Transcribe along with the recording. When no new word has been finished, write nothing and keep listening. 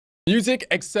Music,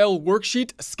 Excel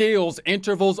worksheet, scales,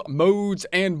 intervals, modes,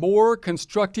 and more.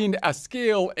 Constructing a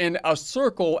scale in a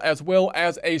circle as well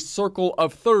as a circle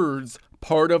of thirds,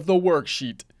 part of the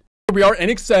worksheet. Here we are in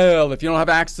Excel. If you don't have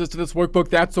access to this workbook,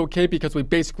 that's okay because we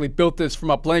basically built this from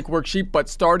a blank worksheet but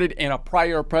started in a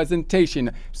prior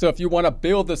presentation. So if you want to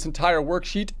build this entire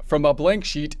worksheet from a blank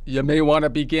sheet, you may want to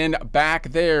begin back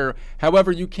there.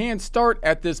 However, you can start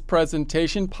at this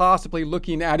presentation, possibly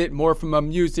looking at it more from a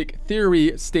music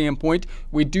theory standpoint.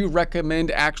 We do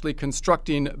recommend actually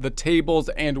constructing the tables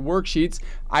and worksheets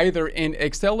either in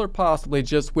Excel or possibly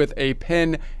just with a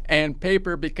pen and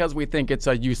paper because we think it's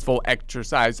a useful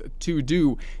exercise to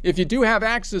do. If you do have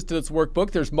access to this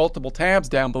workbook, there's multiple tabs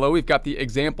down below. We've got the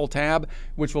example tab,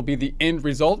 which will be the end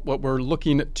result, what we're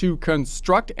looking to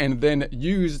construct and then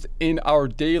use in our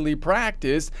daily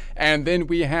practice. And then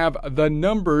we have the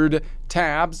numbered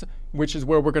tabs, which is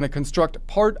where we're going to construct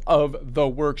part of the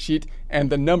worksheet, and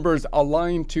the numbers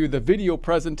align to the video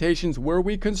presentations where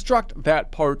we construct that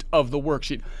part of the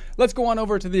worksheet. Let's go on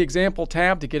over to the example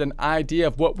tab to get an idea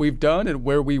of what we've done and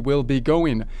where we will be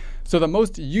going. So the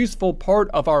most useful part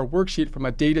of our worksheet from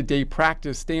a day-to-day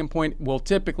practice standpoint will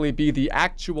typically be the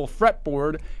actual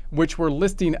fretboard, which we're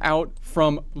listing out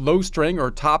from low string or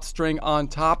top string on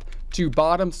top to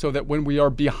bottom, so that when we are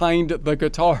behind the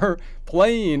guitar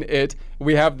playing it,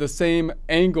 we have the same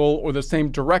angle or the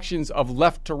same directions of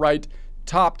left to right,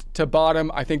 top to bottom.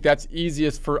 I think that's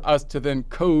easiest for us to then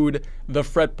code the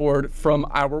fretboard from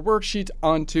our worksheet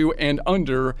onto and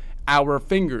under our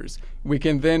fingers. We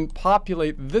can then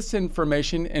populate this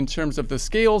information in terms of the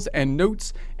scales and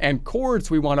notes and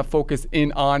chords we want to focus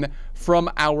in on from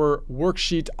our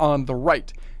worksheet on the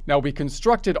right. Now, we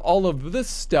constructed all of this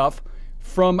stuff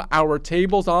from our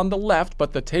tables on the left,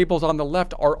 but the tables on the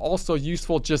left are also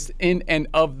useful just in and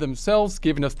of themselves,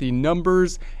 giving us the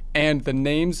numbers and the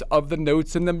names of the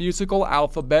notes in the musical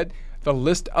alphabet, the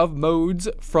list of modes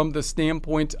from the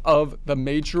standpoint of the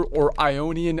major or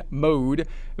Ionian mode,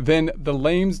 then the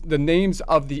names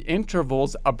of the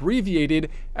intervals abbreviated,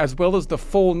 as well as the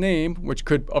full name, which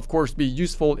could of course be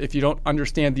useful if you don't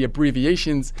understand the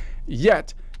abbreviations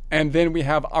yet. And then we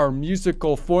have our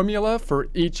musical formula for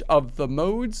each of the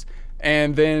modes.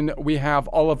 And then we have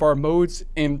all of our modes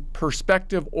in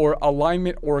perspective or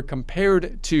alignment or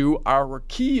compared to our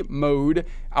key mode,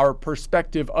 our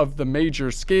perspective of the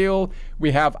major scale.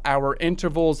 We have our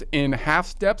intervals in half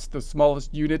steps, the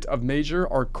smallest unit of measure,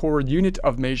 our core unit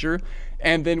of measure.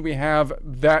 And then we have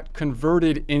that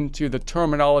converted into the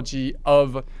terminology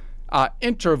of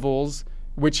intervals,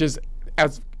 which is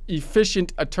as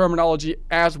efficient a terminology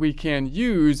as we can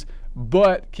use,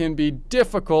 but can be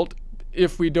difficult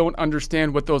if we don't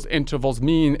understand what those intervals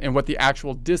mean and what the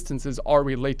actual distances are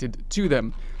related to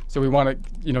them. So we want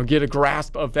to, get a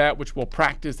grasp of that, which we'll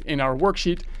practice in our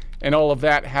worksheet. And all of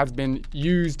that has been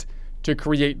used to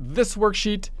create this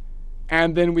worksheet.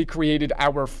 And then we created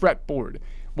our fretboard.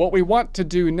 What we want to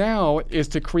do now is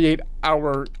to create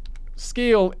our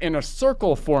scale in a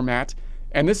circle format.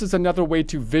 And this is another way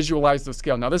to visualize the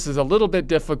scale. Now, this is a little bit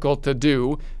difficult to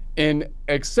do in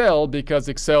Excel because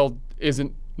Excel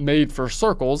isn't made for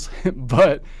circles,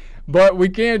 but we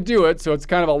can do it. So it's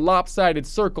kind of a lopsided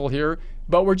circle here,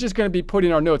 but we're just going to be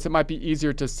putting our notes. It might be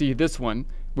easier to see this one.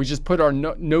 We just put our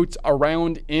notes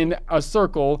around in a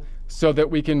circle so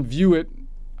that we can view it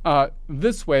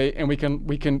this way, and we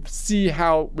can see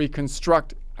how we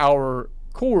construct our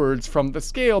chords from the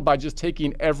scale by just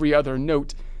taking every other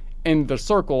note in the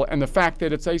circle. And the fact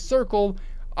that it's a circle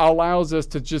allows us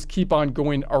to just keep on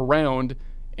going around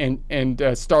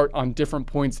and start on different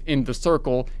points in the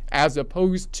circle, as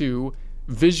opposed to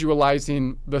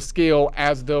visualizing the scale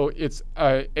as though it's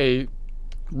a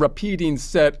repeating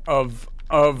set of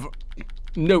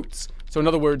notes. So in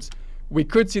other words, we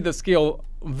could see the scale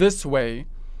this way.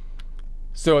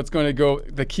 So it's going to go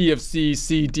the key of C,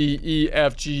 C, D, E,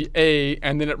 F, G, A,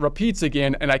 and then it repeats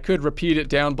again, and I could repeat it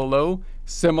down below,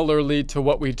 similarly to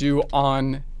what we do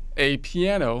on a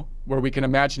piano, where we can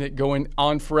imagine it going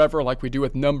on forever like we do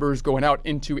with numbers going out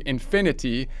into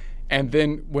infinity. And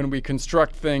then when we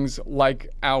construct things like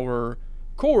our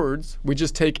chords, we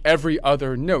just take every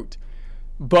other note.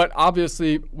 But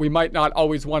obviously, we might not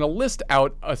always want to list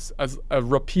out a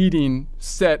repeating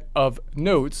set of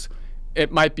notes.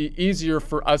 It might be easier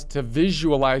for us to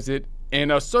visualize it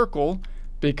in a circle,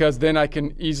 because then I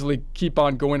can easily keep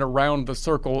on going around the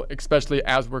circle, especially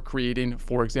as we're creating,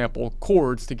 for example,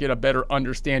 chords, to get a better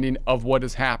understanding of what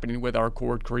is happening with our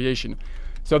chord creation.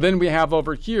 So then we have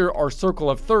over here our circle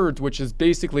of thirds, which is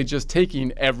basically just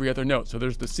taking every other note. So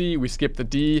there's the C, we skip the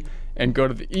D and go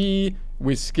to the E,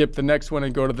 we skip the next one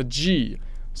and go to the G.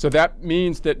 So that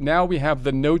means that now we have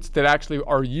the notes that actually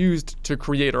are used to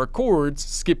create our chords,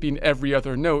 skipping every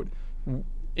other note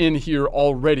in here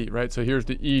already, right? So here's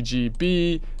the E, G,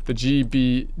 B, the G,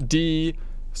 B, D.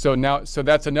 So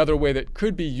that's another way that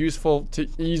could be useful to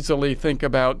easily think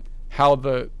about how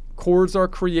the chords are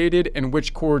created and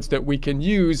which chords that we can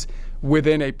use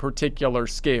within a particular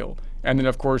scale. And then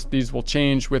of course these will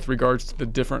change with regards to the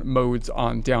different modes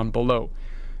on down below.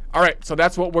 All right, so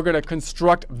that's what we're going to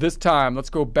construct this time. Let's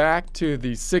go back to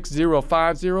the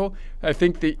 6050. I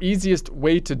think the easiest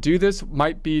way to do this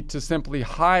might be to simply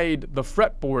hide the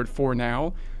fretboard for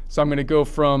now. So I'm going to go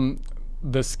from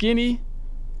the skinny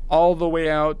all the way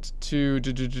out to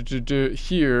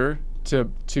here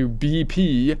to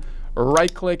BP,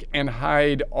 right click and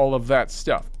hide all of that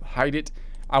stuff. Hide it.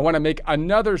 I want to make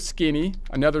another skinny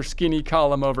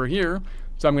column over here.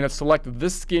 So I'm going to select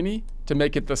this skinny to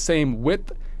make it the same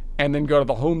width, and then go to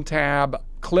the Home tab,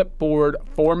 Clipboard,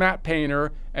 Format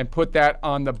Painter, and put that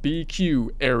on the BQ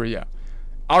area.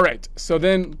 All right, so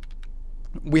then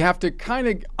we have to kind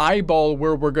of eyeball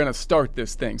where we're going to start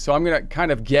this thing. So I'm going to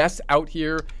kind of guess out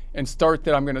here and start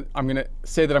that I'm going to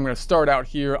say that I'm going to start out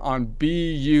here on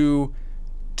BU2,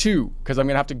 because I'm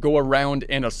going to have to go around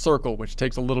in a circle, which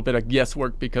takes a little bit of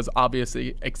guesswork because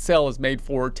obviously Excel is made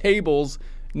for tables,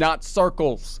 not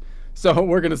circles. So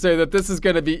we're going to say that this is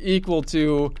going to be equal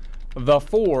to the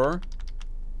 4,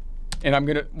 and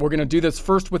we're going to do this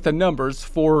first with the numbers.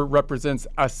 4 represents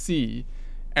a C,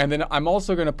 and then I'm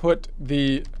also going to put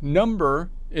the number,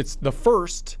 it's the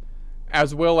first,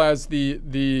 as well as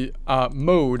the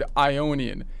mode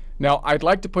Ionian. Now I'd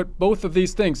like to put both of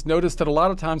these things. Notice that a lot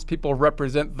of times people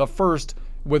represent the first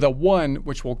with a 1,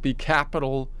 which will be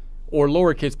capital or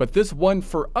lowercase, but this 1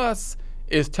 for us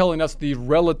is telling us the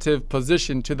relative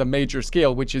position to the major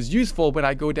scale, which is useful when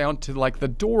I go down to like the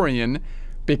Dorian,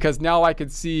 because now I can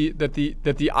see that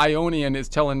the Ionian is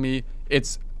telling me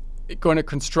it's going to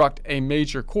construct a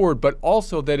major chord, but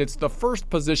also that it's the first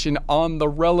position on the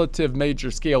relative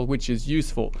major scale, which is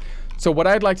useful. So what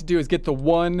I'd like to do is get the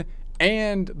 1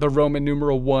 and the Roman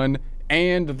numeral 1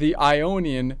 and the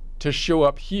Ionian to show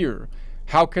up here.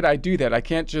 How could I do that? I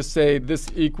can't just say this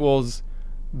equals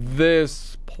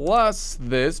this plus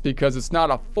this, because it's not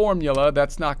a formula.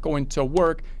 That's not going to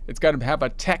work. It's got to have a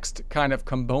text kind of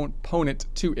component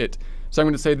to it. So I'm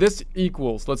going to say this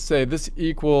equals, let's say this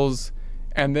equals,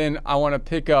 and then I want to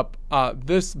pick up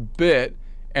this bit,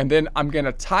 and then I'm going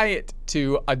to tie it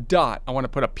to a dot. I want to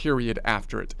put a period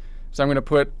after it. So I'm going to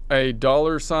put a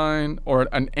 $ or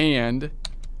an and.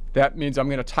 That means I'm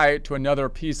going to tie it to another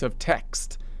piece of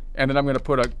text. And then I'm going to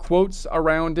put a quotes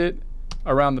around it,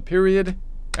 around the period,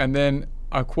 and then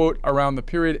a quote around the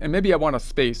period, and maybe I want a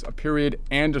space, a period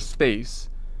and a space,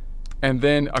 and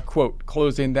then a quote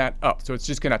closing that up. So it's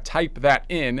just going to type that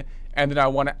in, and then I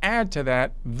want to add to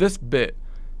that this bit.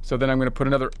 So then I'm going to put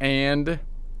another and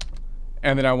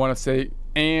then I want to say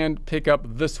and pick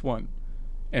up this one,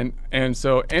 and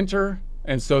so enter,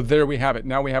 and so there we have it.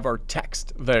 Now we have our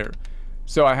text there.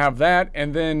 So I have that,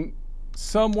 and then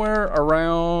somewhere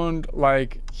around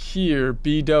like here,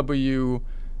 BW,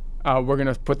 we're going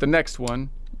to put the next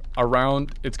one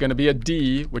around. It's going to be a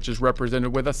D, which is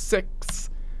represented with a 6.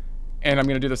 And I'm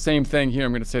going to do the same thing here.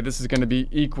 I'm going to say this is going to be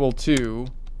equal to,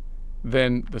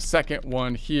 then the second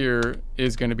one here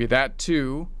is going to be that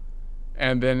 2.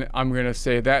 And then I'm going to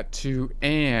say that 2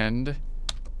 and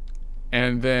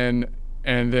then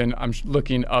I'm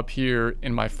looking up here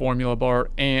in my formula bar,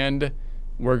 and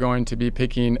we're going to be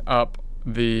picking up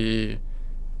the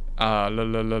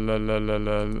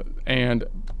and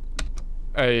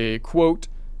a quote,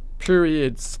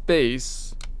 period,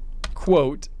 space,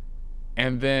 quote,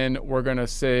 and then we're going to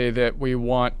say that we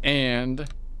want and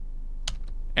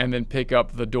then pick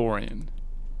up the Dorian.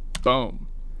 Boom.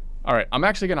 All right, I'm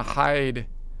actually going to hide.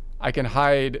 I can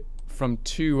hide from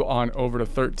 2 on over to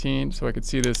 13 so I can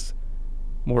see this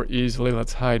more easily.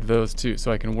 Let's hide those 2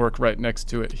 so I can work right next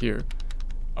to it here.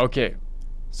 Okay,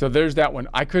 so there's that one.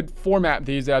 I could format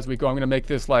these as we go. I'm going to make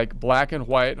this like black and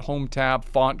white, Home tab,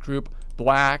 font group,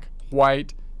 black,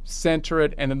 white, center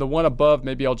it, and then the one above,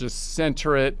 maybe I'll just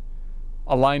center it,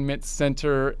 alignment,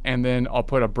 center, and then I'll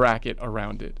put a bracket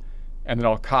around it. And then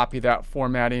I'll copy that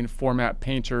formatting, Format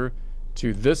Painter,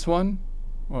 to this one.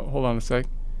 Well, hold on a sec.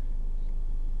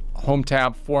 Home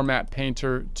tab, Format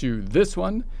Painter to this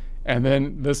one, and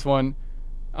then this one,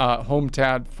 Home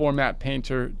tab, Format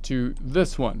Painter to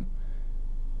this one.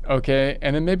 Okay,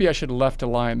 and then maybe I should left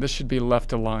align. This should be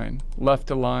left align,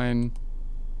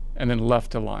 and then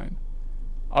left align.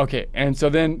 Okay, and so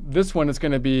then this one is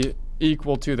going to be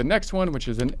equal to the next one, which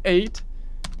is an 8.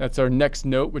 That's our next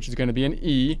note, which is going to be an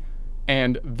E.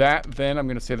 And that then, I'm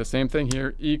going to say the same thing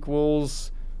here,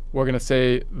 equals, we're going to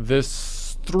say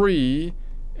this 3,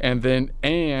 and then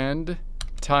and,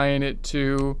 tying it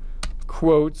to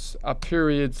quotes, a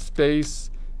period, space,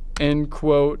 end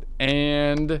quote,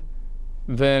 and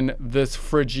then this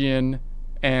Phrygian,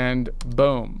 and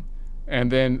boom.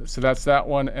 And then, so that's that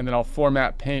one, and then I'll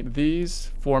format paint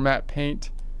these, format paint,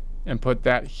 and put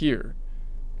that here.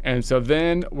 And so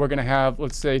then we're going to have,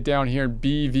 let's say down here,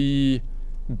 BV7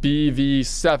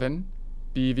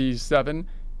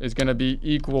 is going to be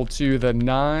equal to the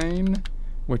 9,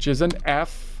 which is an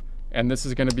F, and this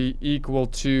is going to be equal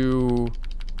to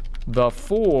the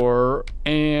 4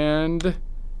 and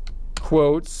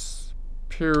quotes,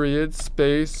 period,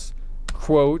 space,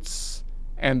 quotes,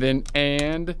 and then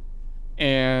and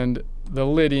the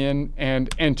Lydian,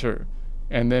 and enter.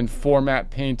 And then format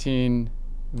painting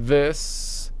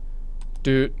this,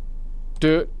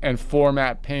 and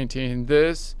format painting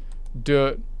this,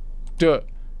 and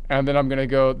then I'm gonna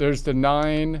go, there's the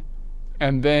 9,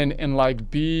 and then in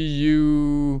like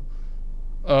BU,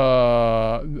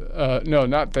 no,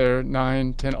 not there,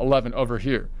 9, 10, 11 over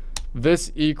here.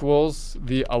 This equals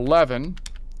the 11,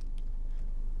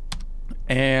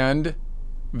 and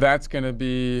that's gonna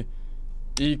be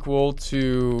equal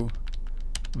to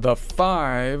the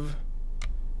 5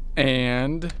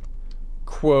 and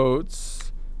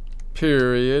quotes,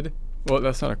 period, well,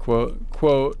 that's not a quote,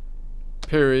 quote,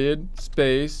 period,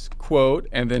 space, quote,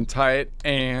 and then tie it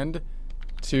and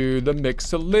to the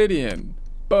Mixolydian.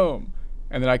 Boom.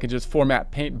 And then I can just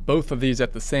format paint both of these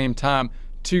at the same time.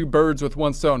 2 birds with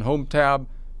 1 stone. Home tab,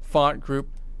 font group.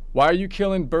 Why are you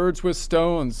killing birds with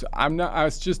stones? I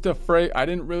was just afraid. I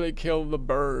didn't really kill the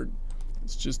bird.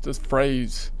 It's just a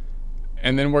phrase.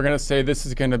 And then we're going to say this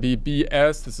is going to be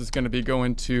BS. This is going to be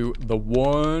going to the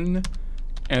 1.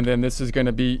 And then this is going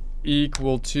to be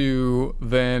equal to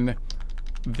then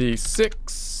the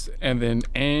 6. And then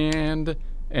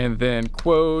then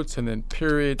quotes, and then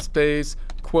period, space,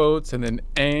 quotes, and then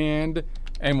and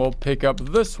we'll pick up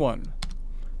this one.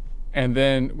 And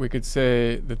then we could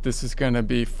say that this is going to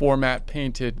be format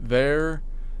painted there.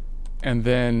 And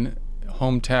then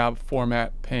home tab,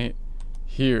 format paint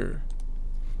here.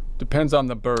 Depends on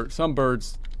the bird. Some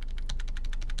birds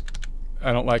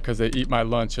I don't like because they eat my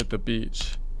lunch at the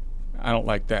beach. I don't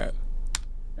like that.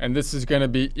 And this is going to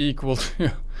be equal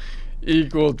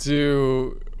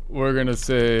to, we're going to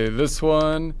say this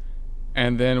one,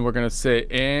 and then we're going to say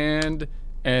and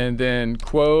then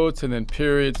quotes, and then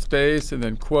period, space, and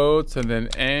then quotes, and then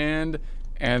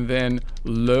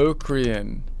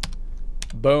Locrian.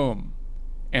 Boom.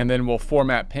 And then we'll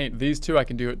format paint these two. I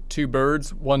can do it 2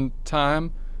 birds one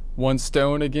time, 1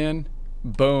 stone again.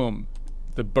 Boom.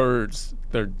 The birds,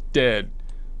 they're dead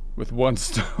with 1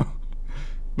 stone.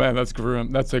 Man, that's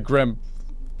grim. That's a grim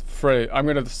phrase. I'm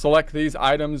going to select these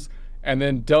items and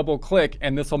then double click,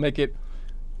 and this will make it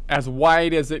as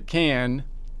wide as it can,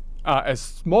 as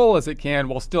small as it can,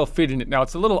 while still fitting it. Now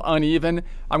it's a little uneven.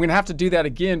 I'm going to have to do that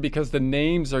again because the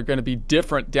names are going to be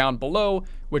different down below,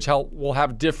 which will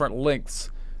have different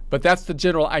lengths. But that's the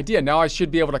general idea. Now I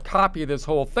should be able to copy this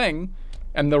whole thing,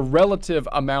 and the relative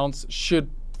amounts should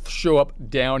show up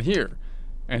down here.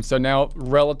 And so now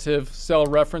relative cell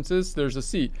references, there's a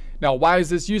C. Now why is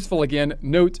this useful again?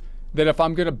 Note that if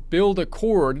I'm going to build a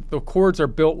chord, the chords are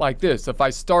built like this. If I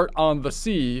start on the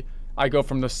C, I go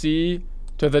from the C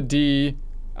to the D,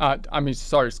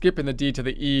 skipping the D to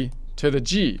the E to the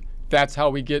G. That's how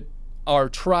we get our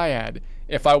triad.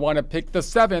 If I want to pick the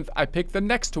 7th, I pick the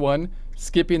next one,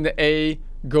 skipping the A,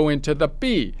 going to the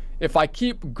B. If I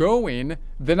keep going,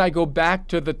 then I go back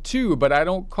to the 2, but I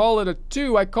don't call it a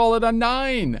 2, I call it a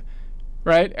 9,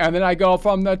 right? And then I go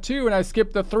from the 2 and I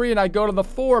skip the 3 and I go to the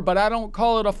 4, but I don't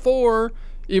call it a 4,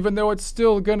 even though it's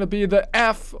still going to be the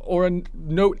F or a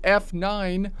note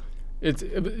F9. It's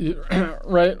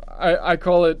right. I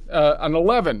call it an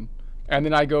 11, and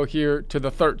then I go here to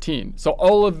the 13. So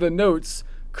all of the notes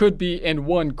could be in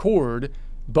 1 chord,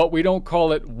 but we don't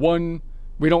call it 1.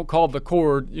 We don't call the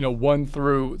chord, 1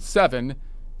 through 7.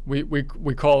 We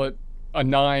call it a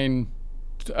 9,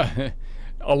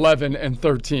 11, and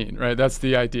 13, right? That's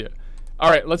the idea.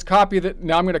 All right, let's copy that.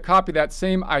 Now I'm going to copy that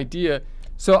same idea.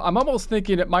 So I'm almost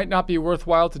thinking it might not be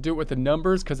worthwhile to do it with the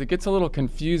numbers because it gets a little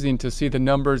confusing to see the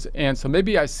numbers. And so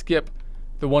maybe I skip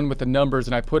the one with the numbers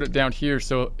and I put it down here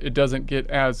so it doesn't get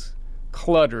as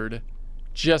cluttered,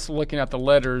 just looking at the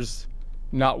letters,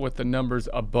 not with the numbers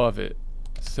above it.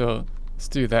 So let's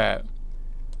do that.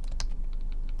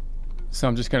 So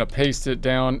I'm just going to paste it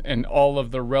down and all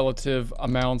of the relative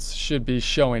amounts should be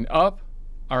showing up.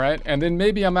 All right. And then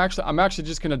maybe I'm actually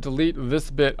just going to delete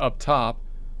this bit up top.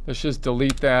 Let's just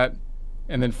delete that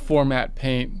and then format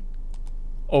paint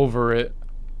over it,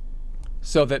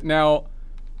 so that now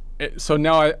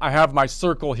I have my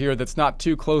circle here that's not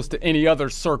too close to any other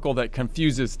circle that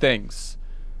confuses things.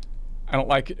 I don't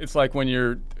like, it's like when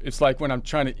I'm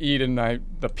trying to eat and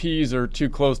the peas are too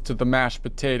close to the mashed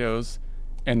potatoes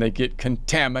and they get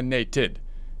contaminated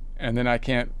and then I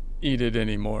can't eat it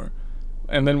anymore.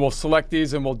 And then we'll select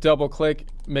these and we'll double click,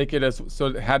 make it so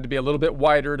it had to be a little bit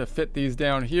wider to fit these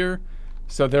down here.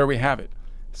 So there we have it.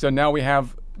 So now we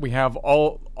have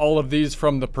all of these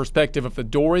from the perspective of the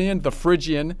Dorian, the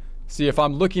Phrygian. See, if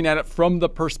I'm looking at it from the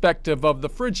perspective of the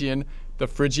Phrygian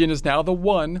is now the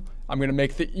 1. I'm going to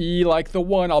make the E like the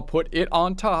 1. I'll put it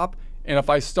on top. And if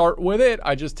I start with it,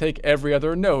 I just take every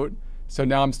other note. So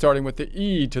now I'm starting with the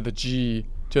E to the G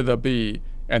to the B.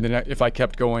 And then if I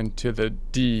kept going to the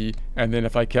D, and then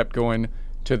if I kept going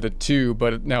to the 2,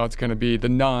 but now it's going to be the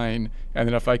 9. And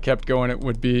then if I kept going, it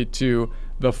would be to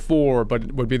the 4, but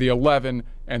it would be the 11,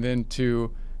 and then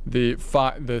to the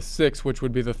 5, the 6, which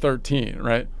would be the 13,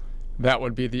 right? That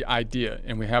would be the idea.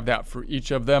 And we have that for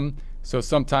each of them. So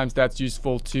sometimes that's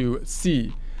useful to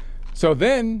see. So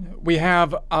then we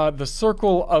have the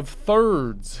circle of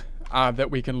thirds that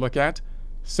we can look at.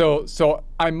 So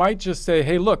I might just say,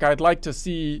 hey, look, I'd like to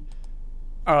see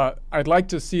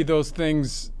those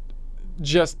things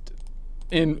just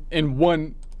in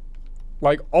one,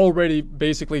 like already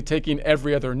basically taking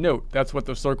every other note. That's what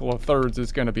the circle of thirds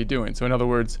is going to be doing. So in other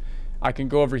words, I can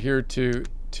go over here to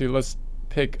let's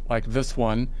pick like this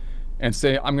one and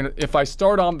say if I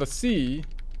start on the C,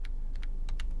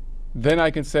 then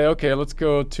I can say, okay, let's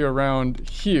go to around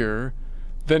here.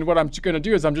 Then what I'm going to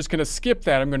do is I'm just going to skip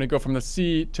that. I'm going to go from the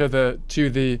C to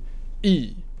the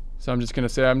E. So I'm just going to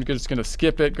say, I'm just going to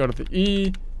skip it, go to the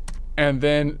E, and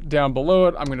then down below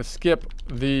it, I'm going to skip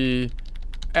the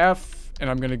F, and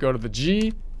I'm going to go to the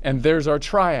G, and there's our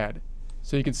triad.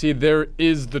 So you can see there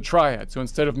is the triad. So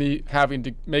instead of me having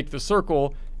to make the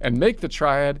circle and make the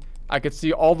triad, I could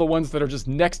see all the ones that are just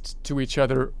next to each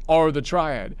other are the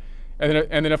triad. And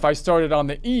then if I started on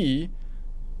the E,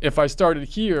 if I started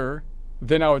here,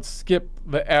 then I would skip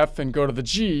the F and go to the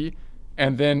G.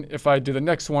 And then if I do the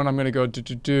next one, I'm going to go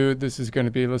this is going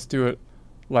to be, let's do it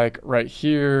like right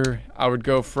here. I would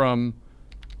go from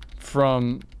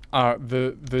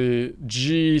the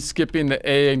G, skipping the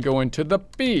A and going to the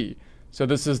B. So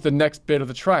this is the next bit of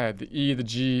the triad, the E, the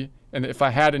G. And if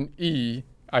I had an E,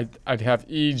 I'd have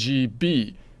E, G,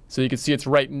 B. So you can see it's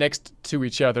right next to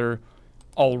each other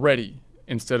already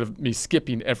instead of me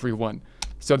skipping every one.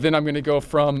 So then I'm going to go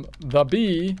from the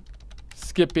B,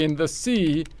 skipping the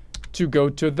C, to go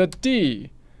to the D.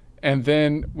 And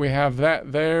then we have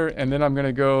that there. And then I'm going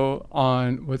to go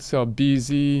on, what's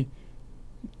BZ.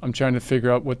 I'm trying to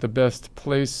figure out what the best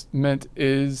placement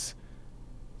is.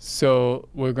 So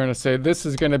we're going to say this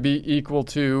is going to be equal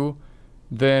to,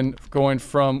 then going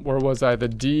from, where was I, the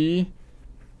D,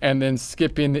 and then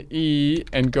skipping the E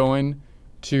and going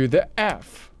to the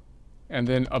F. And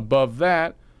then above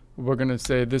that, we're going to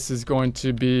say this is going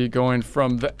to be going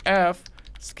from the F,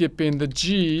 skipping the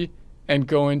G, and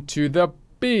going to the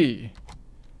B.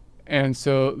 And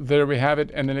so there we have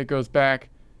it. And then it goes back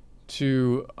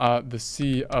to the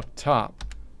C up top.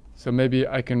 So maybe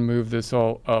I can move this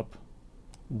all up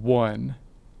 1.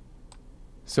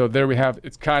 So there we have,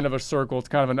 it's kind of a circle. It's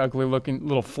kind of an ugly looking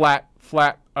little flat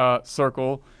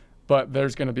circle, but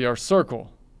there's going to be our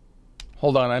circle.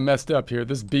 Hold on, I messed up here.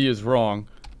 This B is wrong.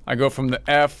 I go from the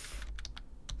F,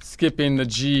 skipping the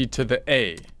G to the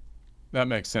A. That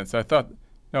makes sense. I thought,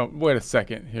 no, wait a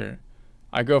second here.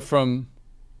 I go from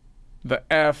the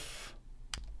F.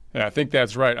 Yeah, I think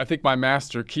that's right. I think my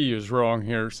master key is wrong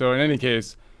here. So in any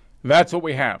case, that's what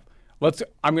we have.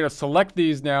 I'm going to select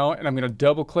these now, and I'm going to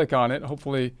double click on it,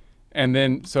 hopefully, and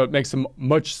then, so it makes them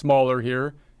much smaller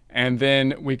here. And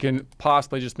then we can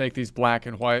possibly just make these black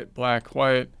and white,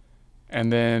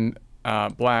 and then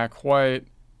black, white,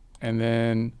 and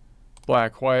then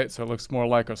black, white. So it looks more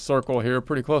like a circle here,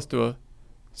 pretty close to a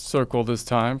circle this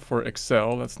time for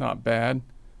Excel. That's not bad.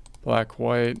 Black,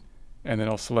 white, and then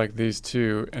I'll select these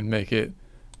two and make it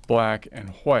black and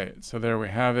white. So there we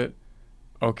have it.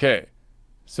 Okay.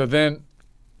 So then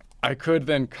I could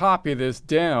then copy this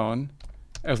down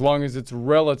as long as it's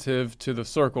relative to the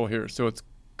circle here. So it's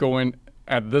going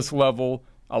at this level,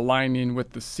 aligning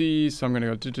with the C. So I'm going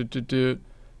to go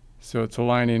so it's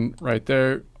aligning right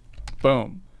there.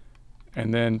 Boom.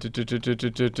 And then so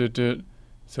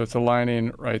it's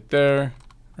aligning right there,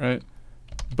 right?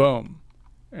 Boom.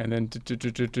 And then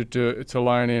it's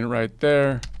aligning right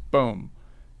there. Boom.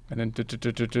 And then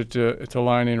it's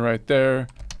aligning right there.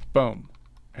 Boom.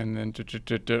 And then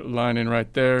lining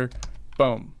right there,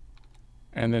 boom.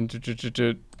 and then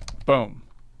boom.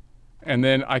 And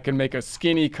then I can make a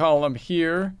skinny column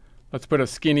here. Let's put a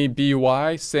skinny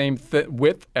BY, same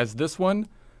width as this one.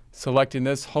 Selecting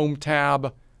this Home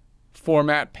tab,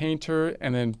 Format Painter,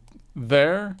 and then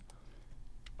there.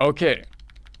 Okay,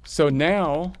 so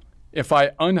now if I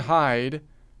unhide,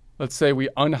 let's say we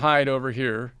unhide over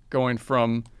here, going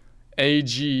from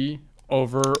AG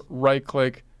over right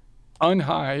click,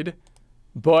 unhide,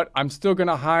 but I'm still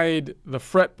gonna hide the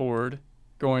fretboard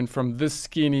going from this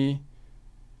skinny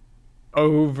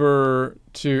over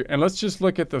to, and let's just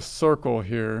look at the circle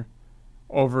here,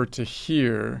 over to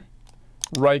here,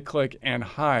 right click and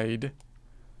hide.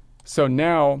 So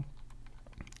now,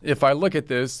 if I look at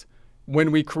this,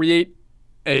 when we create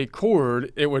a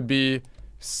chord, it would be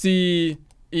C,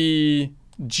 E,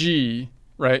 G,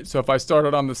 right? So if I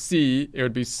started on the C, it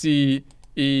would be C,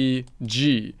 E,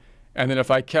 G. And then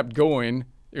if I kept going,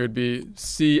 it would be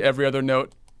C every other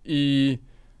note, E,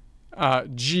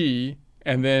 G,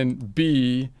 and then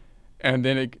B, and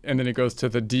then it goes to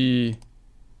the D,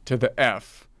 to the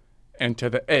F, and to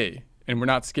the A. And we're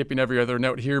not skipping every other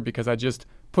note here because I just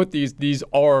put these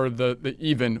are the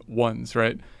even ones,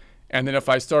 right? And then if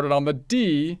I started on the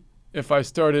D, if I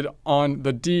started on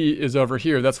the D is over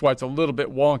here. That's why it's a little bit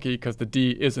wonky because the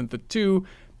D isn't the 2.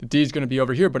 The D is going to be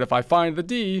over here. But if I find the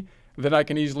D, then I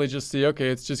can easily just see, okay,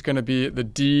 it's just going to be the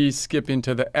D skipping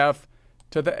to the F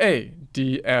to the A.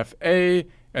 D, F, A.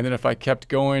 And then if I kept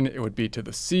going, it would be to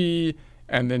the C,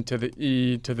 and then to the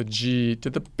E, to the G, to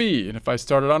the B. And if I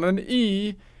started on an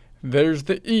E, there's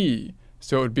the E.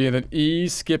 So it would be an E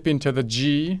skipping to the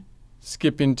G,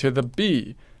 skipping to the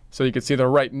B. So you can see they're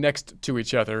right next to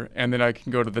each other. And then I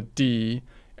can go to the D,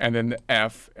 and then the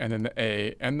F, and then the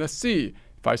A, and the C.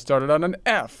 If I started on an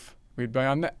F, we'd be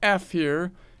on the F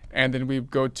here, and then we'd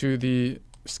go to the,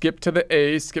 skip to the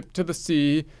A, skip to the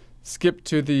C, skip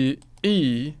to the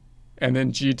E, and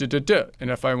then G to D. And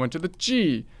if I went to the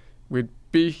G, we'd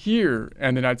be here,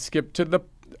 and then I'd skip to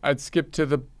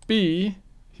the B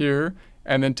here,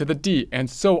 and then to the D, and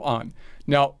so on.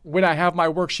 Now, when I have my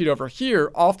worksheet over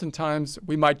here, oftentimes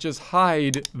we might just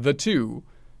hide the 2,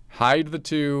 hide the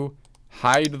 2,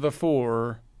 hide the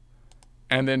 4,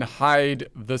 and then hide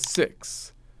the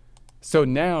 6. So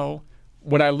now,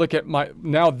 when I look at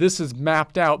now this is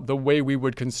mapped out the way we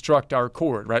would construct our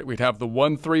chord, right? We'd have the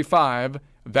 1, 3, 5.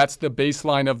 That's the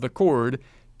baseline of the chord.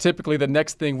 Typically, the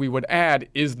next thing we would add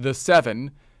is the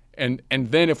 7. And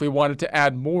then if we wanted to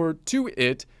add more to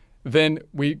it, then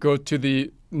we go to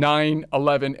the 9,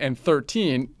 11, and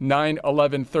 13. 9,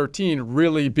 11, 13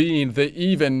 really being the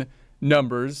even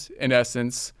numbers, in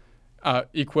essence,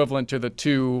 equivalent to the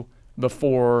 2, the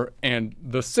 4, and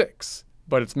the 6.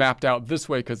 But it's mapped out this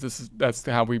way because that's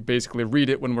how we basically read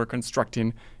it when we're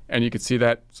constructing. And you can see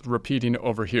that repeating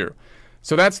over here.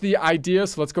 So that's the idea.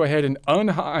 So let's go ahead and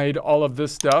unhide all of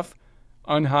this stuff.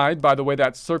 Unhide, by the way,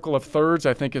 that circle of thirds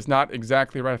I think is not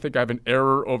exactly right. I think I have an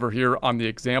error over here on the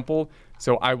example.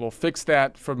 So I will fix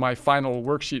that for my final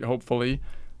worksheet, hopefully,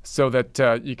 so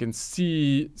that you can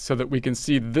see, so that we can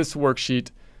see this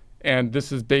worksheet. And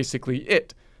this is basically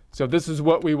it. So this is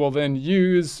what we will then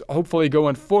use, hopefully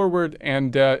going forward,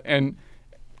 and in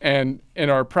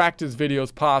our practice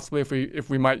videos, possibly if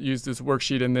we might use this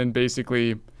worksheet and then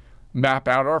basically map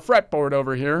out our fretboard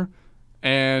over here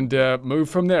and move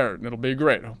from there. It'll be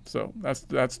great. So that's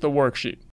the worksheet.